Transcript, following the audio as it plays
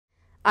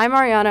I'm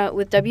Ariana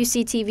with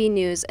WCTV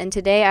News, and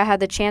today I had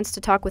the chance to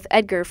talk with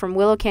Edgar from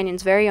Willow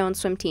Canyon's very own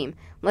swim team.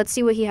 Let's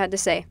see what he had to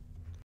say.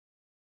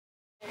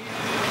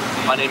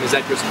 My name is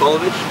Edgar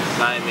Sokolovich,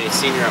 and I am a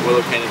senior at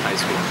Willow Canyon High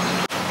School.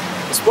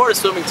 The sport of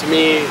swimming to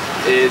me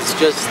is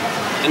just,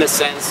 in a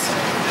sense,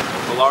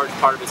 a large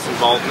part of its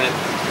involvement.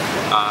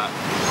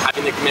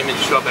 Having the commitment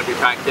to show up every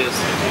practice,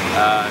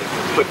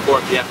 put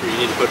forth the effort you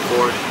need to put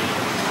forth,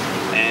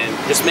 and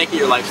just make it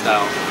your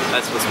lifestyle.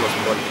 That's what's most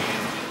important.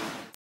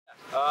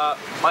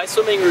 My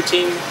swimming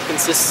routine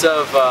consists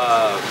of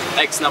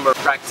X number of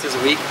practices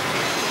a week,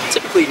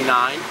 typically 9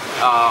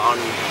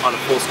 on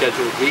a full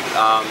scheduled week.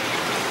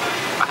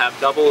 I have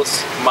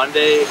doubles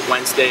Monday,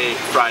 Wednesday,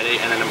 Friday,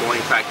 and then a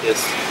morning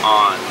practice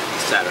on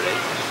Saturday.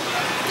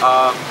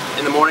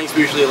 In the mornings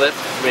we usually lift,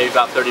 maybe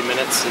about 30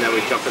 minutes, and then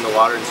we jump in the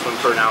water and swim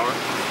for an hour.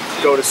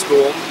 Go to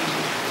school,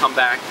 come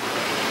back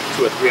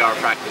to a 3-hour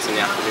practice in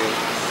the afternoon,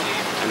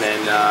 and then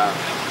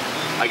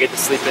I get to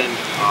sleep in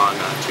on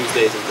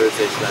Tuesdays and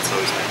Thursdays, so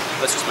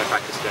that's just my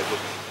practice schedule.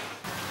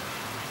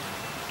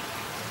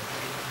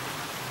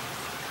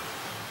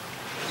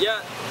 Yeah,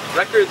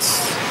 records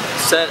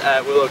set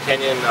at Willow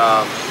Canyon.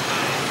 I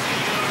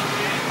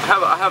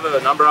have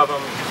a number of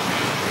them.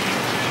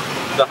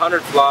 The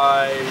 100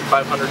 fly,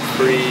 500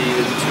 free,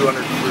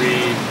 200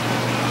 free,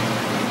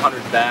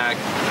 100 back,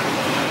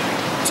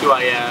 2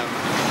 IM.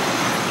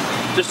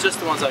 Just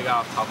the ones I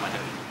got off the top of my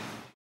head.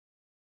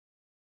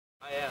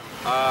 I am.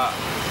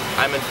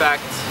 I'm in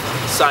fact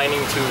signing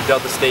to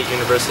Delta State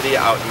University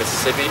out in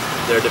Mississippi.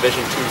 They're a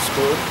Division II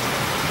school,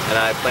 and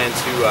I plan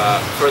to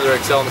further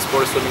excel in the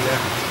sport of swimming there.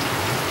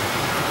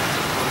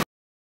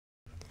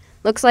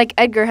 Looks like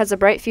Edgar has a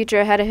bright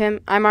future ahead of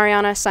him. I'm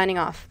Ariana, signing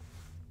off.